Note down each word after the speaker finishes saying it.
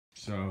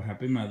So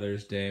happy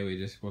Mother's Day. We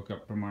just woke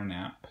up from our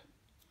nap.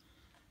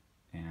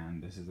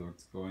 And this is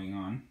what's going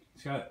on.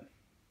 Scott,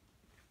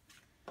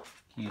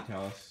 can you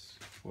tell us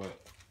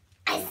what?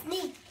 I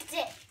sneaked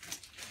it.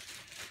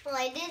 Well,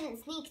 I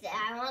didn't sneak it.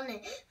 I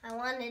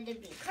wanted to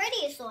be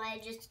pretty, so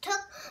I just took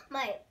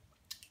my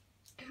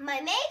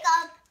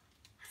makeup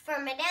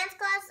from my dance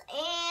class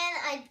and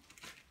I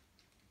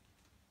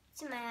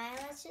see my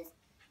eyelashes.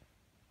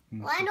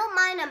 Well, I don't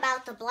mind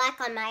about the black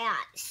on my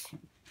eyes.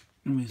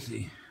 Let me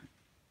see.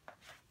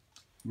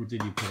 What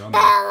did you put on?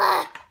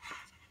 Bella!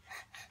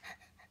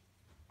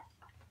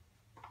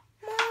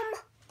 Mom.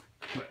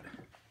 What?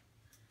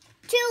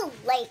 Too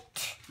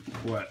late.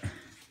 What?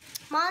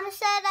 Mom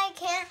said I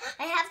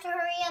have to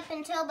hurry up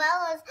until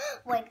Bella's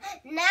awake.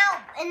 Now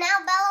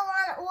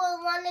Bella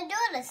will want to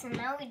do this, and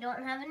now we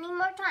don't have any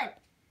more time.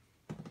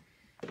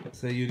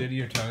 So you did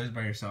your toes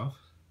by yourself?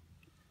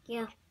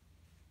 Yeah.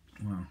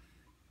 Wow.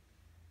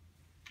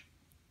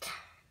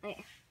 There.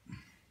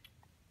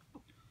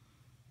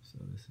 So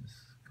this is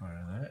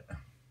Scarlet.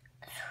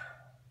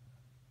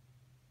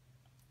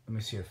 Let me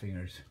see your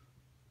fingers.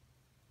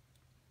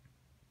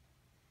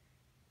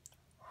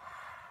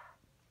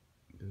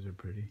 Those are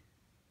pretty.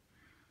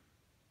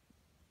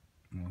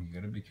 Well, you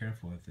gotta be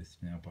careful with this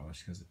nail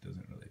polish because it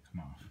doesn't really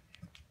come off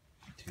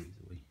too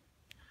easily.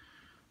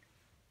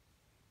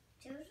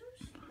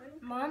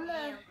 Mom,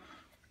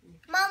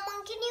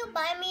 when can you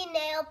buy me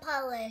nail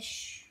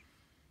polish?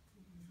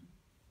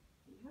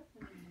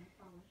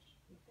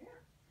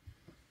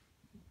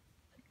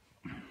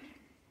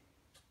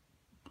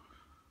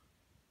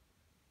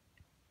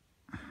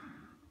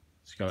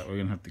 Scarlett, we're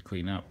gonna have to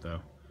clean up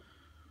though.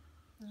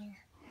 Yeah.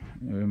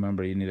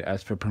 Remember, you need to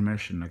ask for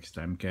permission next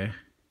time, okay?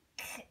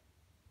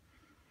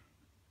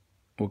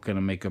 What kind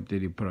of makeup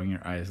did you put on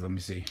your eyes? Let me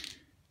see.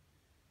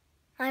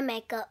 My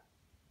makeup.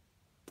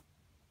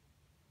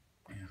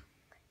 Yeah.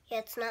 Yeah,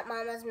 it's not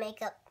Mama's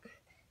makeup.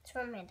 It's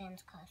from my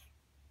dance class.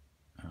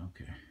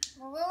 Okay.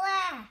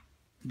 Bella.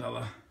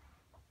 Bella,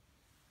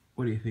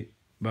 what do you think?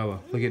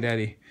 Bella, look at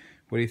Daddy.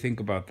 What do you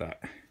think about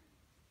that?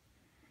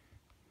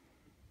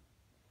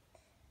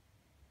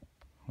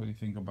 What do you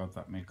think about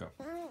that makeup?